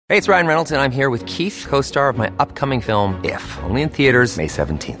Hey, it's Ryan Reynolds, and I'm here with Keith, co-star of my upcoming film, If, only in theaters May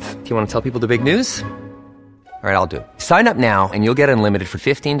 17th. Do you want to tell people the big news? All right, I'll do it. Sign up now and you'll get unlimited for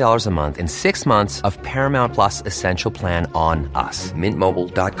 $15 a month and 6 months of Paramount Plus Essential Plan on us.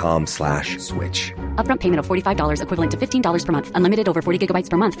 MintMobile.com/switch. Upfront payment of $45 equivalent to $15 per month. Unlimited over 40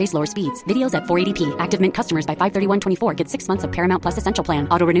 gigabytes per month. Face lower speeds. Videos at 480p. Active Mint customers by 531.24 get 6 months of Paramount Plus Essential Plan.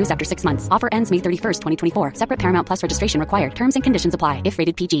 Auto renews after 6 months. Offer ends May 31st, 2024. Separate Paramount Plus registration required. Terms and conditions apply if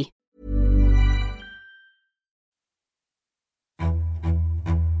rated PG.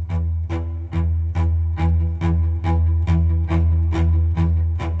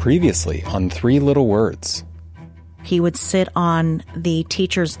 Previously on Three Little Words. He would sit on the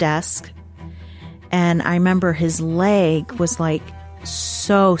teacher's desk, and I remember his leg was like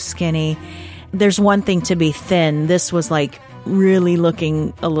so skinny. There's one thing to be thin. This was like really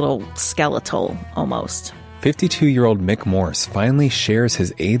looking a little skeletal almost. 52-year-old Mick Morse finally shares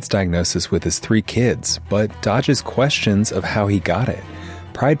his AIDS diagnosis with his 3 kids, but dodges questions of how he got it.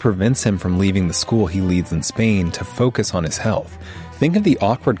 Pride prevents him from leaving the school he leads in Spain to focus on his health. Think of the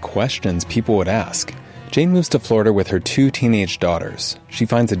awkward questions people would ask. Jane moves to Florida with her 2 teenage daughters. She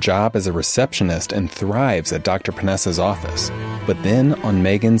finds a job as a receptionist and thrives at Dr. Panessa's office. But then, on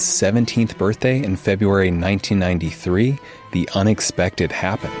Megan's 17th birthday in February 1993, the unexpected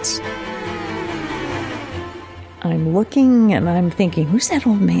happens. I'm looking and I'm thinking, who's that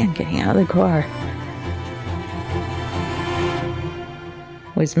old man getting out of the car?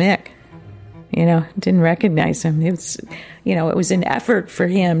 It was Mick. Didn't recognize him. It was, it was an effort for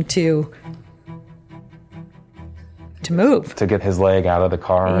him to move. To get his leg out of the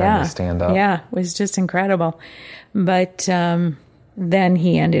car and to stand up. Yeah, it was just incredible. But then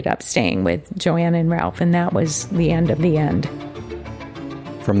he ended up staying with Joanne and Ralph, and that was the end of the end.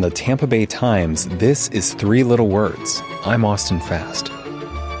 From the Tampa Bay Times, this is Three Little Words. I'm Austin Fast.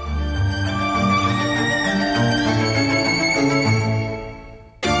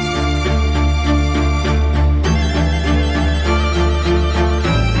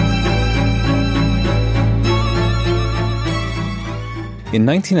 In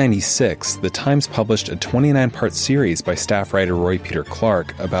 1996, The Times published a 29-part series by staff writer Roy Peter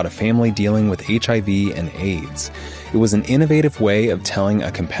Clark about a family dealing with HIV and AIDS. It was an innovative way of telling a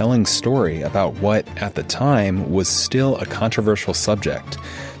compelling story about what, at the time, was still a controversial subject.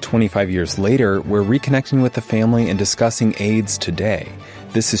 25 years later, we're reconnecting with the family and discussing AIDS today.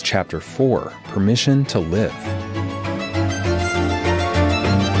 This is Chapter 4, Permission to Live.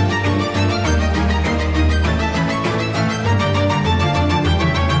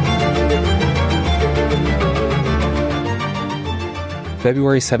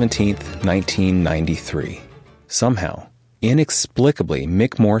 February 17th, 1993. Somehow, inexplicably,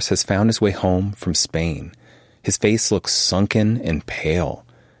 Mick Morse has found his way home from Spain. His face looks sunken and pale.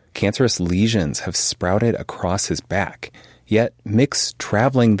 Cancerous lesions have sprouted across his back. Yet, Mick's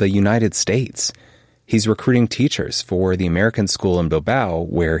traveling the United States. He's recruiting teachers for the American school in Bilbao,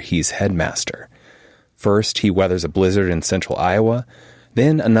 where he's headmaster. First, he weathers a blizzard in central Iowa,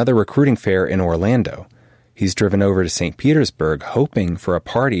 then another recruiting fair in Orlando. He's driven over to St. Petersburg hoping for a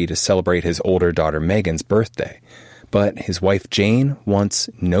party to celebrate his older daughter Megan's birthday. But his wife Jane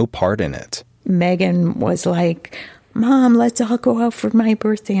wants no part in it. Megan was like, Mom, let's all go out for my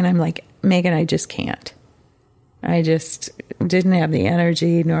birthday. And I'm like, Megan, I just can't. I just didn't have the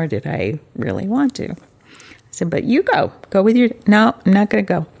energy, nor did I really want to. I said, but you go. Go with your... No, I'm not going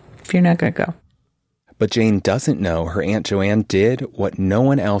to go if you're not going to go. But Jane doesn't know her Aunt Joanne did what no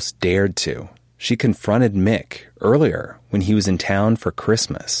one else dared to. She confronted Mick earlier when he was in town for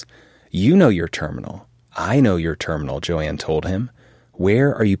Christmas. You know you're terminal. I know you're terminal, Joanne told him.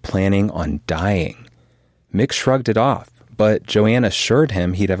 Where are you planning on dying? Mick shrugged it off, but Joanne assured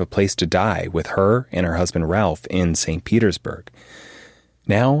him he'd have a place to die with her and her husband Ralph in St. Petersburg.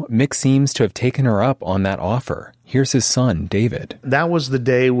 Now, Mick seems to have taken her up on that offer. Here's his son, David. That was the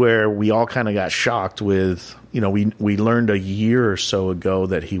day where we all kind of got shocked with, we learned a year or so ago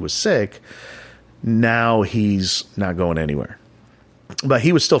that he was sick. Now he's not going anywhere. But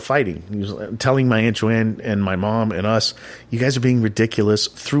he was still fighting. He was telling my Aunt Joanne and my mom and us, you guys are being ridiculous.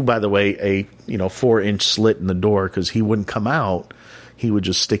 Threw, by the way, a 4-inch slit in the door because he wouldn't come out. He would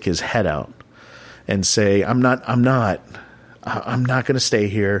just stick his head out and say, I'm not going to stay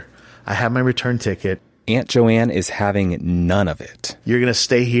here. I have my return ticket. Aunt Joanne is having none of it. You're going to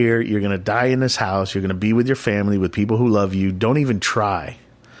stay here. You're going to die in this house. You're going to be with your family, with people who love you. Don't even try.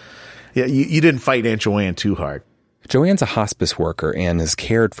 Yeah, you didn't fight Aunt Joanne too hard. Joanne's a hospice worker and has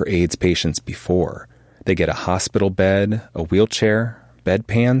cared for AIDS patients before. They get a hospital bed, a wheelchair,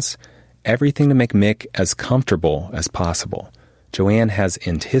 bedpans, everything to make Mick as comfortable as possible. Joanne has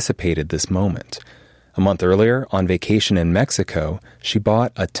anticipated this moment. A month earlier, on vacation in Mexico, she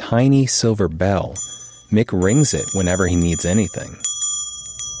bought a tiny silver bell. Mick rings it whenever he needs anything.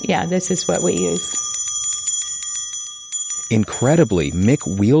 Yeah, this is what we use. Incredibly,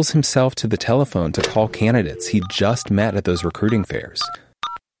 Mick wheels himself to the telephone to call candidates he just met at those recruiting fairs.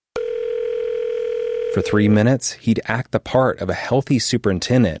 For 3 minutes, he'd act the part of a healthy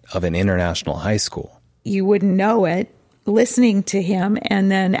superintendent of an international high school. You wouldn't know it listening to him,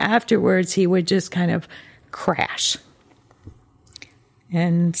 and then afterwards he would just kind of crash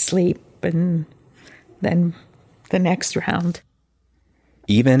and sleep, and then the next round.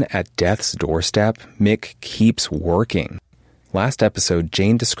 Even at death's doorstep, Mick keeps working. Last episode,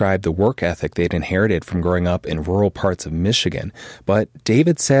 Jane described the work ethic they'd inherited from growing up in rural parts of Michigan, but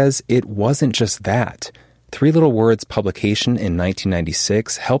David says it wasn't just that. Three Little Words publication in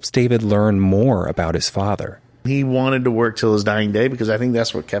 1996 helps David learn more about his father. He wanted to work till his dying day because I think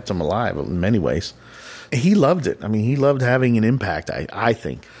that's what kept him alive in many ways. He loved it. I mean, he loved having an impact, I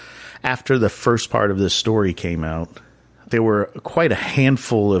think. After the first part of this story came out, there were quite a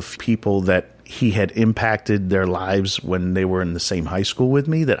handful of people that he had impacted their lives when they were in the same high school with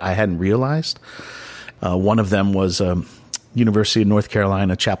me that I hadn't realized. One of them was University of North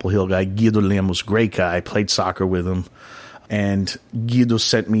Carolina, Chapel Hill guy. Guido Lim was a great guy. I played soccer with him. And Guido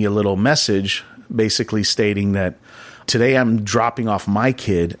sent me a little message basically stating that today I'm dropping off my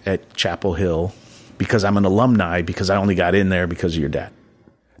kid at Chapel Hill because I'm an alumni, because I only got in there because of your dad.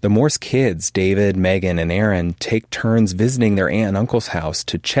 The Morse kids, David, Megan, and Aaron, take turns visiting their aunt and uncle's house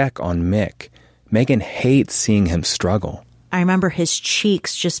to check on Mick. Megan hates seeing him struggle. I remember his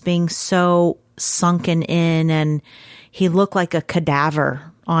cheeks just being so sunken in, and he looked like a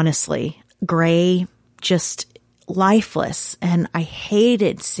cadaver, honestly. Gray, just lifeless. And I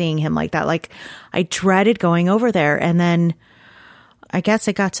hated seeing him like that. Like, I dreaded going over there. And then I guess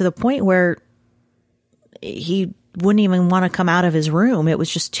it got to the point where he wouldn't even want to come out of his room. It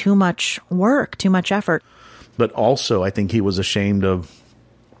was just too much work, too much effort. But also, I think he was ashamed of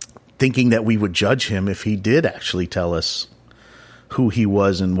thinking that we would judge him if he did actually tell us who he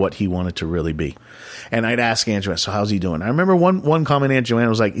was and what he wanted to really be. And I'd ask Aunt Joanne, so how's he doing? I remember one comment Aunt Joanne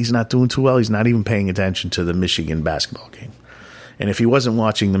was like, he's not doing too well. He's not even paying attention to the Michigan basketball game. And if he wasn't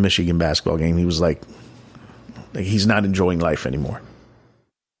watching the Michigan basketball game, he was like he's not enjoying life anymore.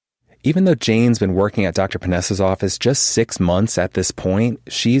 Even though Jane's been working at Dr. Panessa's office just 6 months at this point,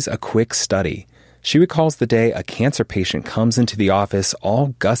 she's a quick study. She recalls the day a cancer patient comes into the office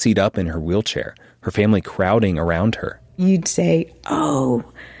all gussied up in her wheelchair, her family crowding around her. You'd say, "Oh,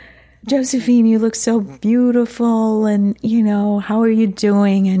 Josephine, you look so beautiful, and, how are you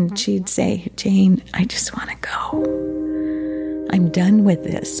doing?" And she'd say, "Jane, I just want to go. I'm done with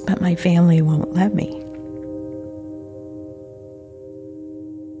this, but my family won't let me."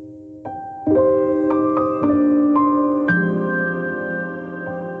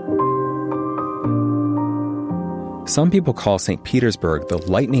 Some people call St. Petersburg the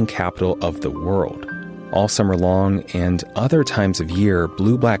lightning capital of the world. All summer long and other times of year,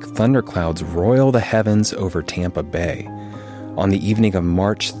 blue-black thunderclouds roil the heavens over Tampa Bay. On the evening of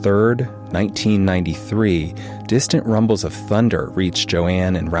March 3rd, 1993, distant rumbles of thunder reached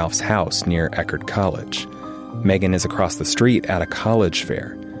Joanne and Ralph's house near Eckerd College. Megan is across the street at a college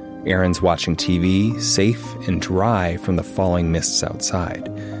fair. Aaron's watching TV, safe and dry from the falling mists outside.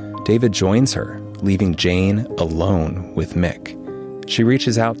 David joins her, leaving Jane alone with Mick. She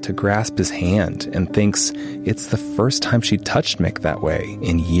reaches out to grasp his hand and thinks it's the first time she touched Mick that way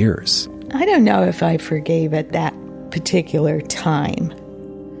in years. I don't know if I forgave at that particular time.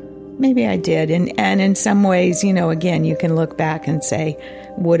 Maybe I did. And in some ways, again, you can look back and say,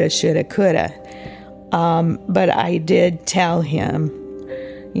 woulda, shoulda, coulda. But I did tell him,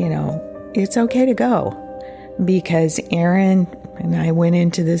 it's okay to go. Because Aaron and I went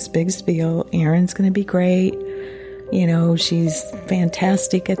into this big spiel. Aaron's going to be great. She's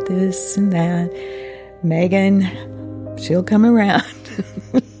fantastic at this and that. Megan, she'll come around.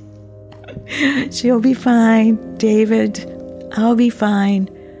 She'll be fine. David, I'll be fine.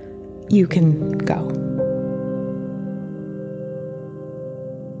 You can go.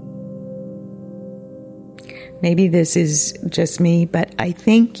 Maybe this is just me, but I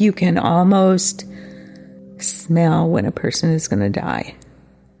think you can almost smell when a person is going to die.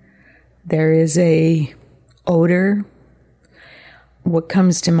 There is a odor. What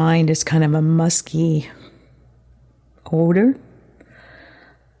comes to mind is kind of a musky odor.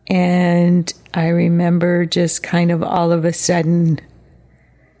 And I remember just kind of all of a sudden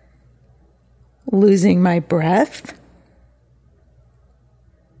losing my breath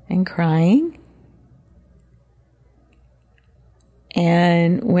and crying.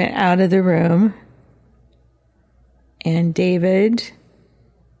 and went out of the room. And David,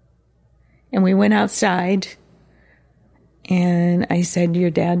 and we went outside, and I said,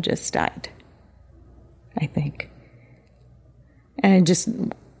 your dad just died, I think. And I just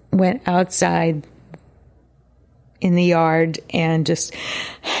went outside in the yard and just,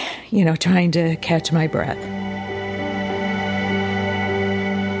 trying to catch my breath.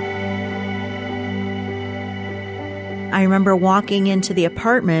 I remember walking into the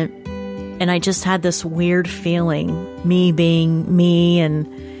apartment, and I just had this weird feeling, me being me, and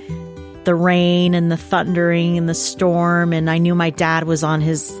the rain and the thundering and the storm, and I knew my dad was on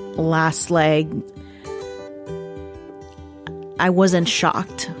his last leg. I wasn't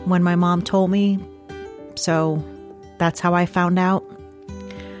shocked when my mom told me, so that's how I found out.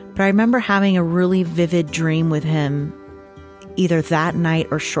 But I remember having a really vivid dream with him, either that night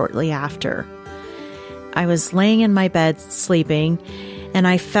or shortly after. I was laying in my bed sleeping, and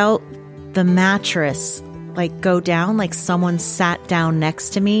I felt the mattress go down, like someone sat down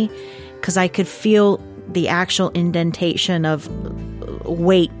next to me, because I could feel the actual indentation of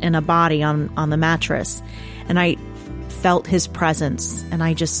weight in a body on the mattress. And I felt his presence, and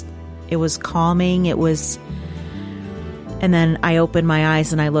it was calming. And then I open my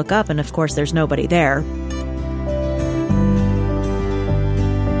eyes and I look up, and of course there's nobody there.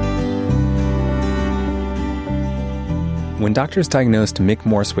 When doctors diagnosed Mick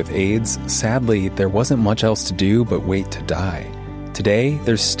Morse with AIDS, sadly, there wasn't much else to do but wait to die. Today,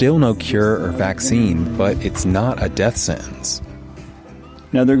 there's still no cure or vaccine, but it's not a death sentence.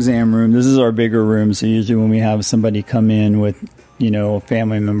 Another exam room. This is our bigger room, so usually when we have somebody come in with, a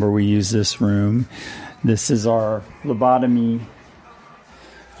family member, we use this room. This is our phlebotomy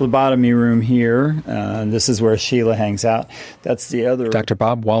room here. This is where Sheila hangs out. That's the other. Dr.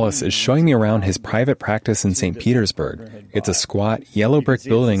 Bob Wallace is showing me around his private practice in St. Petersburg. It's a squat, yellow brick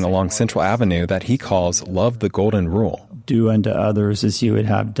building along Central Avenue that he calls Love the Golden Rule. Do unto others as you would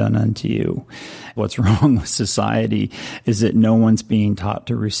have done unto you. What's wrong with society is that no one's being taught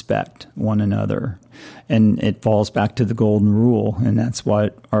to respect one another. And it falls back to the Golden Rule, and that's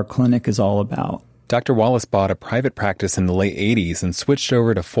what our clinic is all about. Dr. Wallace bought a private practice in the late 80s and switched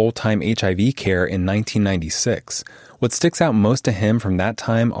over to full-time HIV care in 1996. What sticks out most to him from that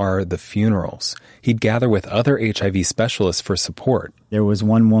time are the funerals. He'd gather with other HIV specialists for support. There was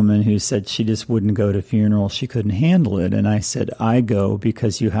one woman who said she just wouldn't go to funerals. She couldn't handle it. And I said, I go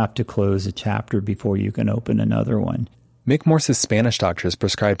because you have to close a chapter before you can open another one. Mick Morse's Spanish doctors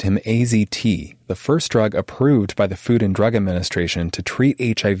prescribed him AZT, the first drug approved by the Food and Drug Administration to treat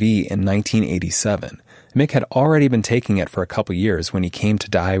HIV in 1987. Mick had already been taking it for a couple years when he came to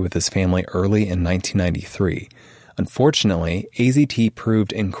die with his family early in 1993. Unfortunately, AZT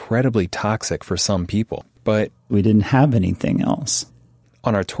proved incredibly toxic for some people, but we didn't have anything else.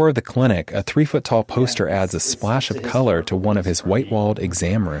 On our tour of the clinic, a 3-foot-tall poster adds a splash of color to one of his white-walled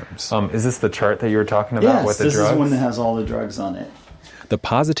exam rooms. Is this the chart that you were talking about with the drugs? Yes, this is one that has all the drugs on it. The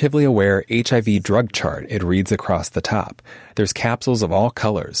Positively Aware HIV drug chart, it reads across the top. There's capsules of all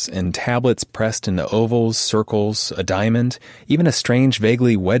colors and tablets pressed into ovals, circles, a diamond, even a strange,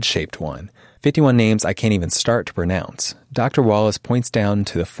 vaguely wedge-shaped one. 51 names I can't even start to pronounce. Dr. Wallace points down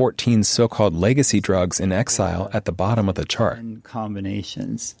to the 14 so-called legacy drugs in exile at the bottom of the chart.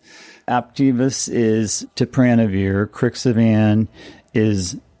 Combinations. Aptivus is Tipranavir. Crixivan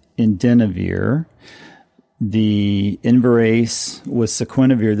is Indinavir. The Inverase was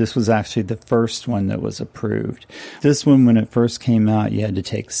Sequinavir. This was actually the first one that was approved. This one, when it first came out, you had to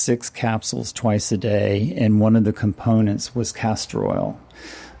take 6 capsules twice a day, and one of the components was castor oil.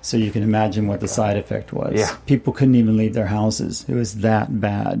 So you can imagine what the side effect was. Yeah. People couldn't even leave their houses. It was that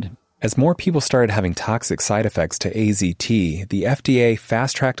bad. As more people started having toxic side effects to AZT, the FDA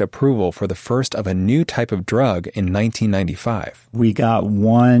fast-tracked approval for the first of a new type of drug in 1995. We got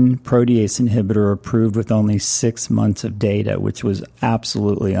one protease inhibitor approved with only 6 months of data, which was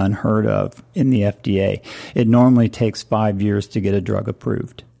absolutely unheard of in the FDA. It normally takes 5 years to get a drug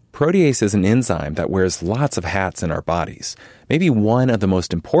approved. Protease is an enzyme that wears lots of hats in our bodies. Maybe one of the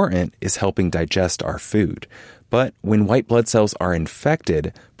most important is helping digest our food. But when white blood cells are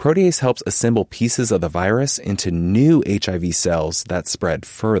infected, protease helps assemble pieces of the virus into new HIV cells that spread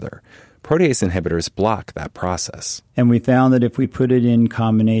further. Protease inhibitors block that process. And we found that if we put it in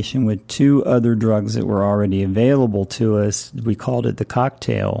combination with 2 other drugs that were already available to us, we called it the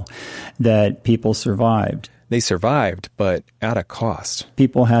cocktail, that people survived. They survived, but at a cost.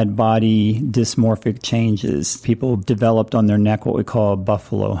 People had body dysmorphic changes. People developed on their neck what we call a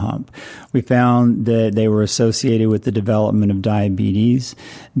buffalo hump. We found that they were associated with the development of diabetes.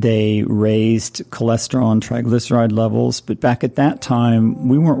 They raised cholesterol and triglyceride levels. But back at that time,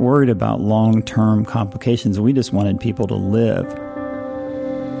 we weren't worried about long-term complications. We just wanted people to live.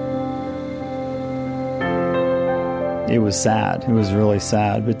 It was sad. It was really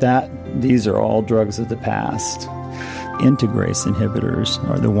sad. But these are all drugs of the past. Integrase inhibitors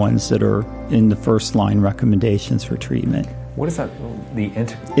are the ones that are in the first line recommendations for treatment. What is that?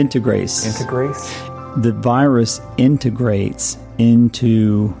 Integrase. Integrase? The virus integrates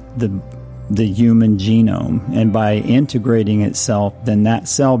into the human genome, and by integrating itself, then that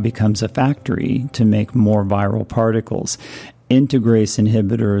cell becomes a factory to make more viral particles. Integrase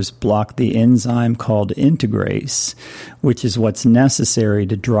inhibitors block the enzyme called integrase, which is what's necessary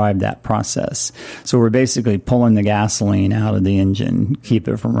to drive that process. So we're basically pulling the gasoline out of the engine, keep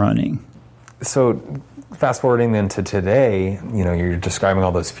it from running. So fast forwarding then to today, you're describing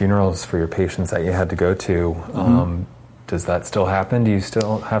all those funerals for your patients that you had to go to. Mm-hmm. Does that still happen? Do you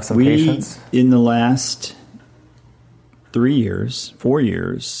still have some patients? In the last 4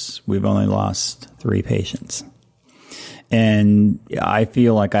 years, we've only lost 3 patients. And I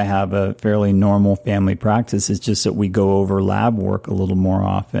feel like I have a fairly normal family practice. It's just that we go over lab work a little more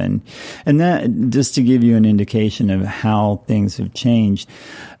often. And that, just to give you an indication of how things have changed,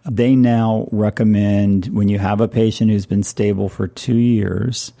 they now recommend when you have a patient who's been stable for 2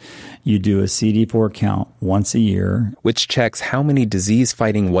 years, you do a CD4 count once a year. Which checks how many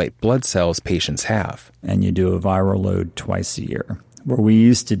disease-fighting white blood cells patients have. And you do a viral load twice a year. Where we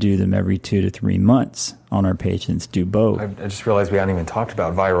used to do them every 2 to 3 months on our patients, do both. I just realized we hadn't even talked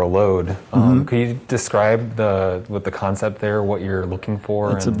about viral load. Could you describe the concept there, what you're looking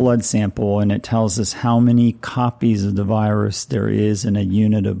for? It's a blood sample, and it tells us how many copies of the virus there is in a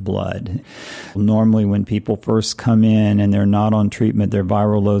unit of blood. Normally, when people first come in and they're not on treatment, their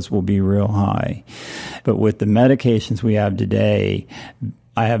viral loads will be real high. But with the medications we have today,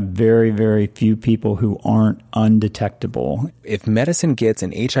 I have very, very few people who aren't undetectable. If medicine gets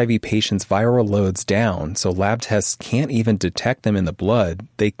an HIV patient's viral loads down so lab tests can't even detect them in the blood,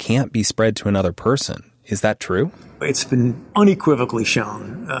 they can't be spread to another person. Is that true? It's been unequivocally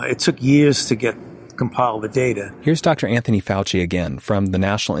shown. It took years to compile the data. Here's Dr. Anthony Fauci again from the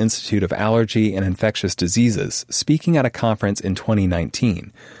National Institute of Allergy and Infectious Diseases speaking at a conference in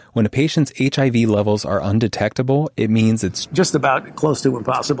 2019. When a patient's HIV levels are undetectable, it means it's just about close to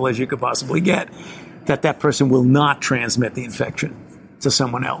impossible as you could possibly get that person will not transmit the infection to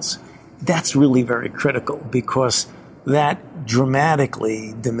someone else. That's really very critical because that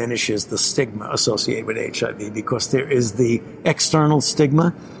dramatically diminishes the stigma associated with HIV because there is the external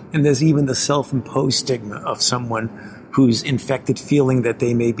stigma and there's even the self-imposed stigma of someone who's infected feeling that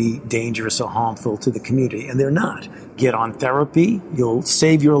they may be dangerous or harmful to the community, and they're not. Get on therapy, you'll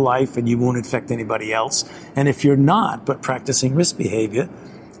save your life and you won't infect anybody else. And if you're not, but practicing risk behavior,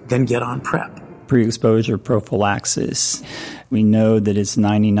 then get on PrEP. Pre-exposure prophylaxis. We know that it's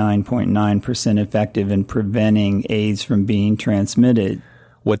 99.9% effective in preventing AIDS from being transmitted.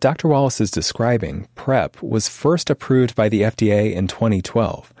 What Dr. Wallace is describing, PrEP, was first approved by the FDA in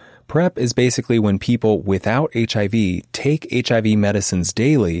 2012. PrEP is basically when people without HIV take HIV medicines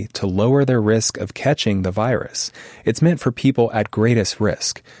daily to lower their risk of catching the virus. It's meant for people at greatest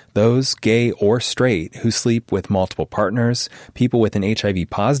risk, those gay or straight who sleep with multiple partners, people with an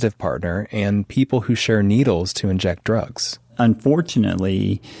HIV-positive partner, and people who share needles to inject drugs.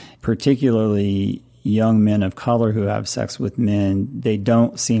 Unfortunately, particularly young men of color who have sex with men, they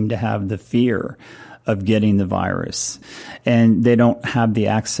don't seem to have the fear of getting the virus, and they don't have the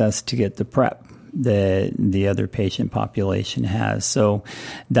access to get the PrEP that the other patient population has. So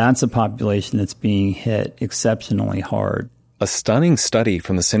that's a population that's being hit exceptionally hard. A stunning study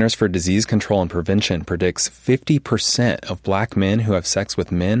from the Centers for Disease Control and Prevention predicts 50% of black men who have sex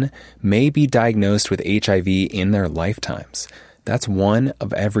with men may be diagnosed with HIV in their lifetimes. That's 1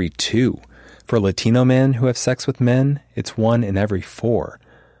 of every 2. For Latino men who have sex with men, it's 1 in every 4.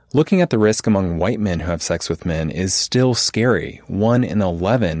 Looking at the risk among white men who have sex with men is still scary. 1 in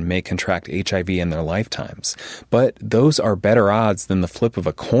 11 may contract HIV in their lifetimes. But those are better odds than the flip of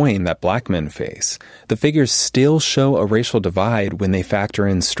a coin that black men face. The figures still show a racial divide when they factor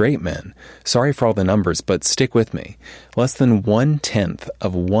in straight men. Sorry for all the numbers, but stick with me. Less than 1/10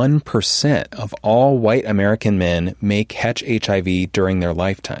 of 1% of all white American men may catch HIV during their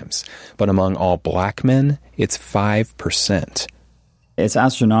lifetimes. But among all black men, it's 5%. It's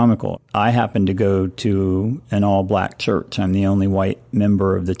astronomical. I happen to go to an all-black church. I'm the only white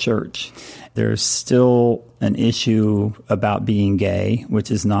member of the church. There's still an issue about being gay,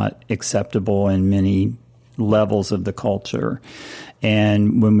 which is not acceptable in many levels of the culture.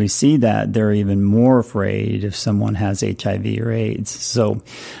 And when we see that, they're even more afraid if someone has HIV or AIDS. So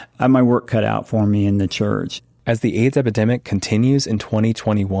I have my work cut out for me in the church. As the AIDS epidemic continues in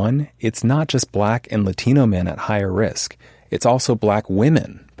 2021, it's not just Black and Latino men at higher risk. It's also Black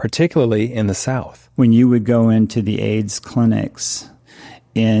women, particularly in the South. When you would go into the AIDS clinics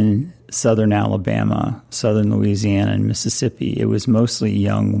in southern Alabama, southern Louisiana, and Mississippi, it was mostly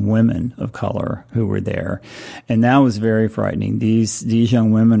young women of color who were there. And that was very frightening. These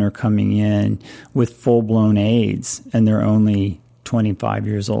young women are coming in with full-blown AIDS, and they're only 25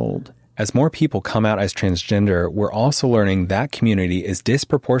 years old. As more people come out as transgender, we're also learning that community is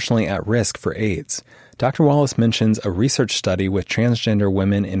disproportionately at risk for AIDS. Dr. Wallace mentions a research study with transgender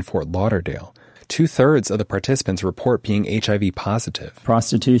women in Fort Lauderdale. 2/3 of the participants report being HIV positive.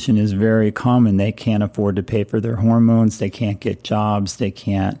 Prostitution is very common. They can't afford to pay for their hormones. They can't get jobs. They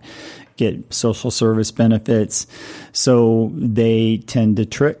can't get social service benefits. So they tend to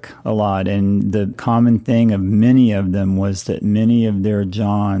trick a lot. And the common thing of many of them was that many of their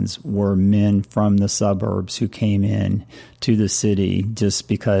Johns were men from the suburbs who came in to the city just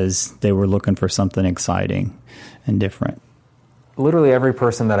because they were looking for something exciting and different. Literally every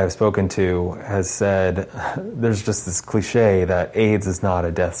person that I've spoken to has said there's just this cliche that AIDS is not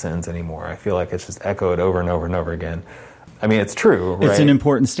a death sentence anymore. I feel like it's just echoed over and over and over again. I mean, it's true, right? It's an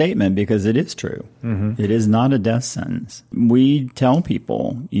important statement because it is true. Mm-hmm. It is not a death sentence. We tell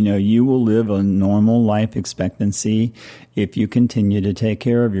people, you will live a normal life expectancy if you continue to take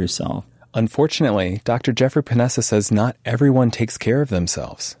care of yourself. Unfortunately, Dr. Jeffrey Panessa says not everyone takes care of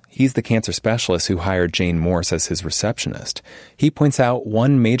themselves. He's the cancer specialist who hired Jane Morse as his receptionist. He points out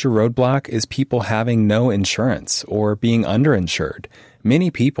one major roadblock is people having no insurance or being underinsured.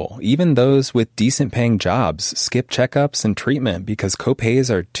 Many people, even those with decent-paying jobs, skip checkups and treatment because copays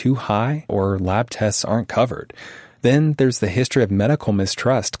are too high or lab tests aren't covered. Then there's the history of medical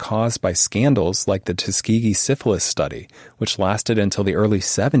mistrust caused by scandals like the Tuskegee syphilis study, which lasted until the early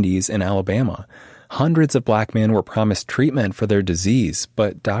 70s in Alabama. Hundreds of Black men were promised treatment for their disease,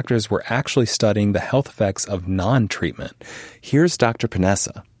 but doctors were actually studying the health effects of non-treatment. Here's Dr.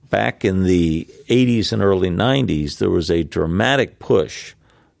 Panessa. Back in the 80s and early 90s, there was a dramatic push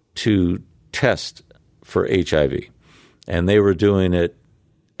to test for HIV. And they were doing it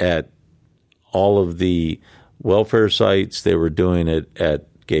at all of the welfare sites. They were doing it at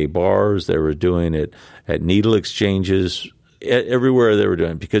gay bars. They were doing it at needle exchanges. Everywhere they were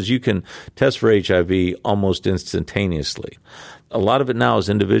doing it, because you can test for HIV almost instantaneously. A lot of it now is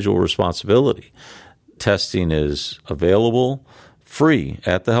individual responsibility. Testing is available, free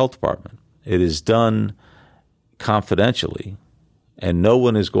at the health department. It is done confidentially, and no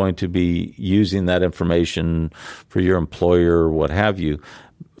one is going to be using that information for your employer or what have you.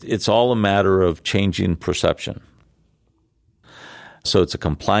 It's all a matter of changing perception. So it's a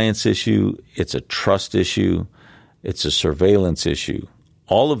compliance issue. It's a trust issue. It's a surveillance issue.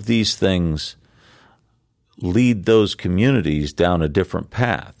 All of these things lead those communities down a different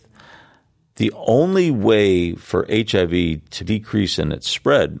path. The only way for HIV to decrease in its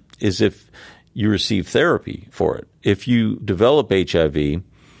spread is if you receive therapy for it. If you develop HIV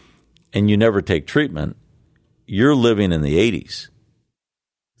and you never take treatment, you're living in the 80s.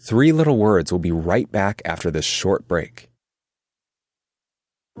 3 Little Words will be right back after this short break.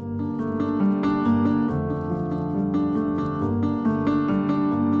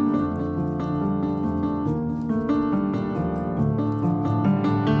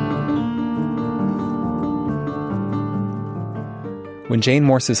 When Jane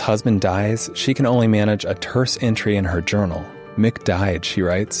Morse's husband dies, she can only manage a terse entry in her journal. Mick died, she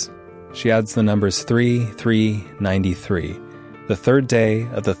writes. She adds the numbers 3-3-93, the 3rd day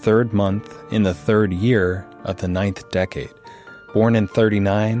of the 3rd month in the 3rd year of the 9th decade. Born in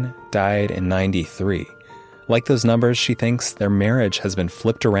 39, died in 93. Like those numbers, she thinks their marriage has been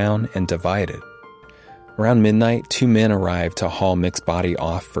flipped around and divided. Around midnight, 2 men arrive to haul Mick's body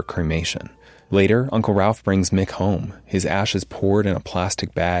off for cremation. Later, Uncle Ralph brings Mick home, his ashes poured in a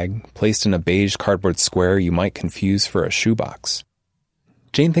plastic bag, placed in a beige cardboard square you might confuse for a shoebox.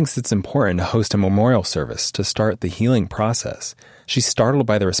 Jane thinks it's important to host a memorial service to start the healing process. She's startled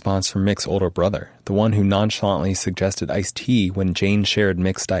by the response from Mick's older brother, the one who nonchalantly suggested iced tea when Jane shared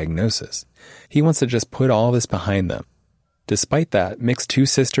Mick's diagnosis. He wants to just put all this behind them. Despite that, Mick's 2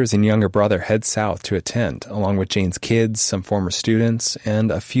 sisters and younger brother head south to attend, along with Jane's kids, some former students,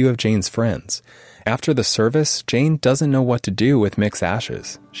 and a few of Jane's friends. After the service, Jane doesn't know what to do with Mick's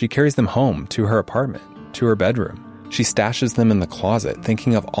ashes. She carries them home to her apartment, to her bedroom. She stashes them in the closet,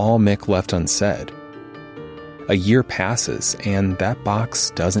 thinking of all Mick left unsaid. A year passes, and that box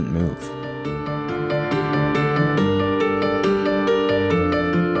doesn't move.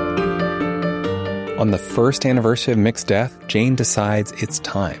 On the first anniversary of Mick's death, Jane decides it's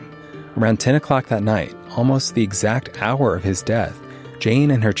time. Around 10 o'clock that night, almost the exact hour of his death,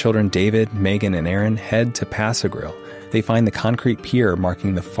 Jane and her children David, Megan, and Aaron head to Pass-A-Grille. They find the concrete pier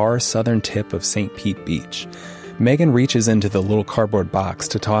marking the far southern tip of St. Pete Beach. Megan reaches into the little cardboard box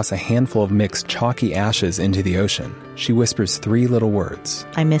to toss a handful of Mick's chalky ashes into the ocean. She whispers 3 little words.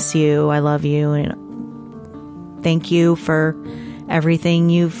 I miss you, I love you, and thank you for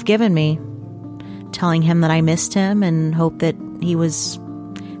everything you've given me. Telling him that I missed him and hope that he was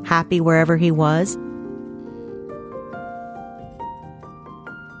happy wherever he was.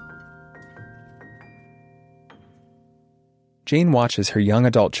 Jane watches her young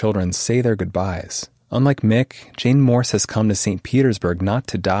adult children say their goodbyes. Unlike Mick, Jane Morse has come to St. Petersburg not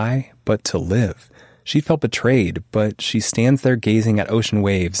to die, but to live. She felt betrayed, but she stands there gazing at ocean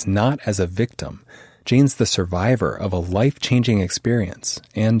waves not as a victim. Jane's the survivor of a life-changing experience,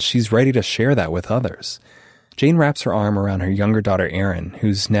 and she's ready to share that with others. Jane wraps her arm around her younger daughter Erin,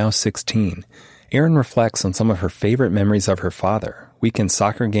 who's now 16. Erin reflects on some of her favorite memories of her father, weekend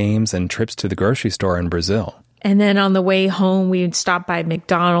soccer games and trips to the grocery store in Brazil. And then on the way home, we would stop by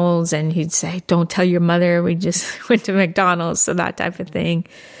McDonald's and he'd say, don't tell your mother we just went to McDonald's, so that type of thing.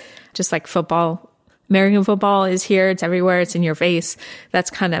 Just like football. American football is here. It's everywhere. It's in your face. That's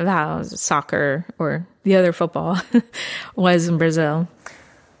kind of how soccer or the other football was in Brazil.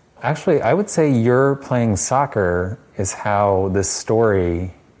 Actually, I would say your playing soccer is how this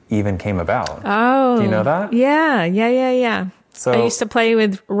story even came about. Oh. Do you know that? Yeah. So I used to play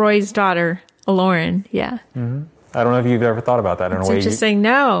with Roy's daughter, Lauren. Yeah. Mm-hmm. I don't know if you've ever thought about that in a way. It's interesting.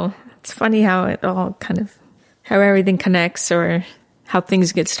 No. It's funny how it all how everything connects or how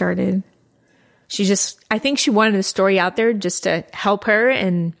things get started. I think she wanted the story out there just to help her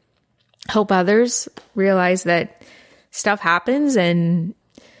and help others realize that stuff happens and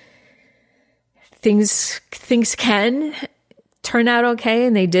things can turn out okay,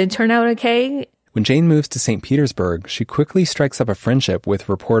 and they did turn out okay. When Jane moves to St. Petersburg, she quickly strikes up a friendship with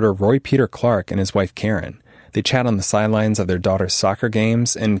reporter Roy Peter Clark and his wife Karen. They chat on the sidelines of their daughter's soccer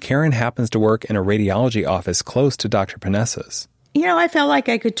games, and Karen happens to work in a radiology office close to Dr. Panessa's. I felt like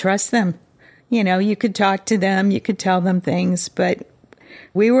I could trust them. You could talk to them, you could tell them things, but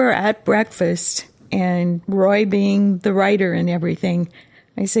we were at breakfast, and Roy being the writer and everything,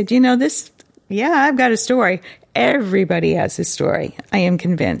 I said, I've got a story. Everybody has a story. I am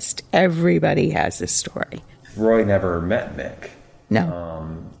convinced everybody has a story. Roy never met Mick.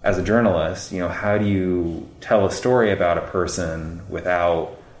 No. As a journalist, how do you tell a story about a person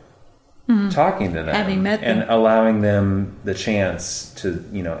without talking to them? Having met them. And allowing them the chance to,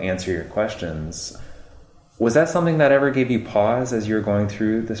 answer your questions. Was that something that ever gave you pause as you were going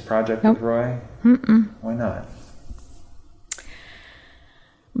through this project with Roy? Mm-mm. Why not?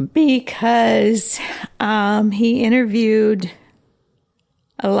 Because he interviewed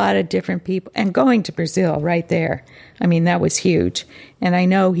a lot of different people, and going to Brazil right there, that was huge. And I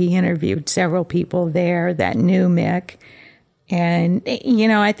know he interviewed several people there that knew Mick. And,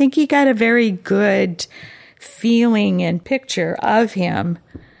 I think he got a very good feeling and picture of him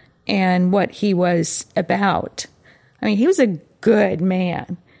and what he was about. He was a good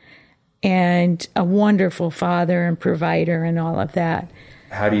man and a wonderful father and provider and all of that.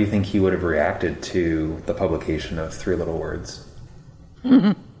 How do you think he would have reacted to the publication of 3 Little Words?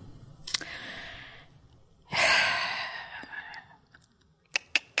 Mm-hmm.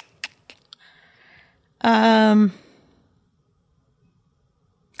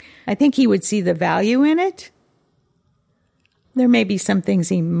 I think he would see the value in it. There may be some things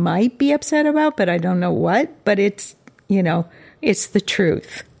he might be upset about, but I don't know what. But it's, it's the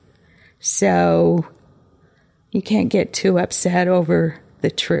truth. So you can't get too upset over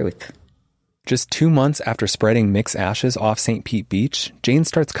the truth. Just 2 months after spreading Mick's ashes off St. Pete Beach, Jane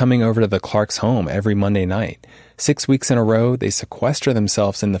starts coming over to the Clarks' home every Monday night. 6 weeks in a row, they sequester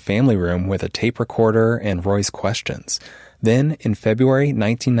themselves in the family room with a tape recorder and Roy's questions. Then, in February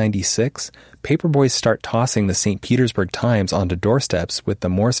 1996, paperboys start tossing the St. Petersburg Times onto doorsteps with the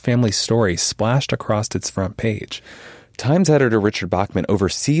Morse family story splashed across its front page. Times editor Richard Bachman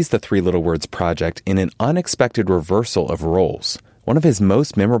oversees the 3 Little Words project in an unexpected reversal of roles. One of his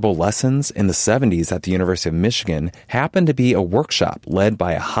most memorable lessons in the 70s at the University of Michigan happened to be a workshop led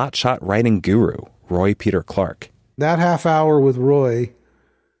by a hotshot writing guru, Roy Peter Clark. That half hour with Roy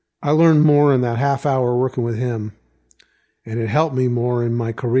I learned more in that half hour working with him, and it helped me more in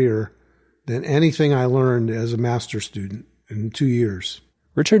my career than anything I learned as a master's student in 2 years.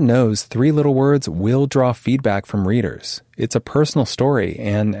 Richard knows Three Little Words will draw feedback from readers. It's a personal story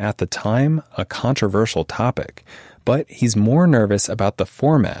and, at the time, a controversial topic. But he's more nervous about the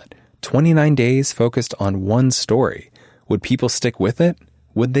format. 29 days focused on one story. Would people stick with it?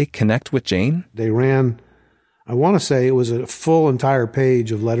 Would they connect with Jane? They ran, I want to say it was a full entire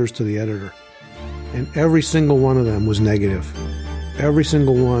page of letters to the editor. And every single one of them was negative. Every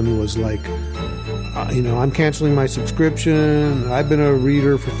single one was like, I'm canceling my subscription. I've been a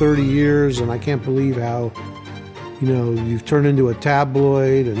reader for 30 years and I can't believe how, you've turned into a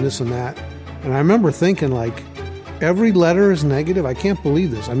tabloid and this and that. And I remember thinking, like, every letter is negative. I can't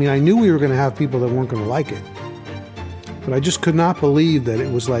believe this. I mean, I knew we were going to have people that weren't going to like it. But I just could not believe that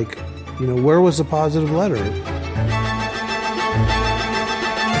it was like, where was the positive letter?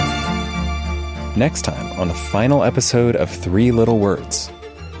 Next time on the final episode of Three Little Words.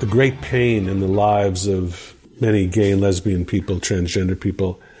 The great pain in the lives of many gay and lesbian people, transgender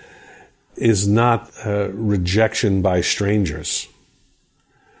people, is not rejection by strangers.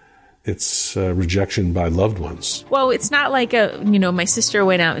 It's rejection by loved ones. Well, it's not like my sister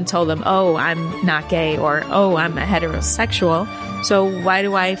went out and told them, oh, I'm not gay, or, oh, I'm a heterosexual. So why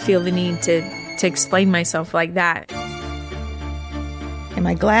do I feel the need to explain myself like that? Am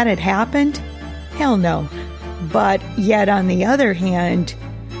I glad it happened? Hell no. But yet, on the other hand,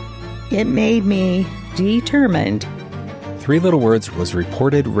 it made me determined. Three Little Words was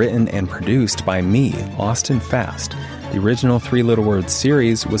reported, written, and produced by me, Austin Fast. The original Three Little Words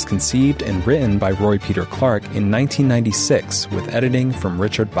series was conceived and written by Roy Peter Clark in 1996 with editing from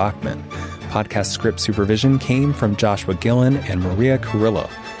Richard Bachman. Podcast script supervision came from Joshua Gillen and Maria Carrillo.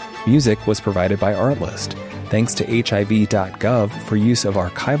 Music was provided by Artlist. Thanks to HIV.gov for use of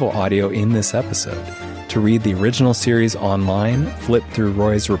archival audio in this episode. To read the original series online, flip through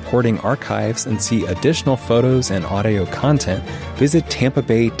Roy's reporting archives and see additional photos and audio content, visit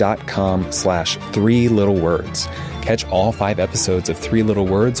tampabay.com/3littlewords. Catch all 5 episodes of Three Little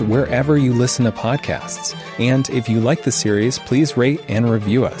Words wherever you listen to podcasts. And if you like the series, please rate and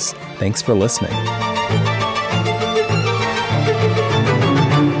review us. Thanks for listening.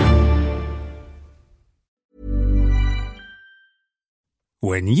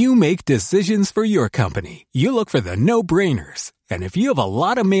 When you make decisions for your company, you look for the no-brainers. And if you have a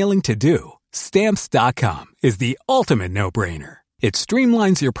lot of mailing to do, Stamps.com is the ultimate no-brainer. It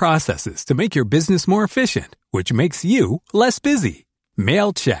streamlines your processes to make your business more efficient, which makes you less busy.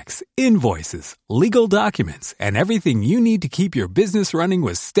 Mail checks, invoices, legal documents, and everything you need to keep your business running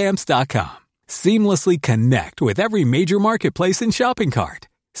with Stamps.com. Seamlessly connect with every major marketplace and shopping cart.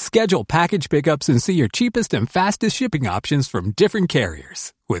 Schedule package pickups and see your cheapest and fastest shipping options from different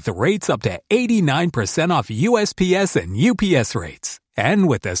carriers, with rates up to 89% off USPS and UPS rates. And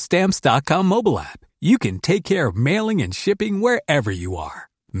with the Stamps.com mobile app, you can take care of mailing and shipping wherever you are.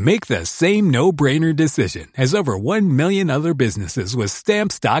 Make the same no-brainer decision as over 1 million other businesses with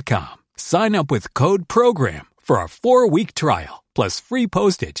Stamps.com. Sign up with code PROGRAM for a 4-week trial, plus free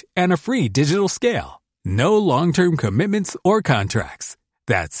postage and a free digital scale. No long-term commitments or contracts.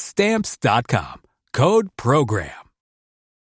 That's Stamps.com. Code PROGRAM.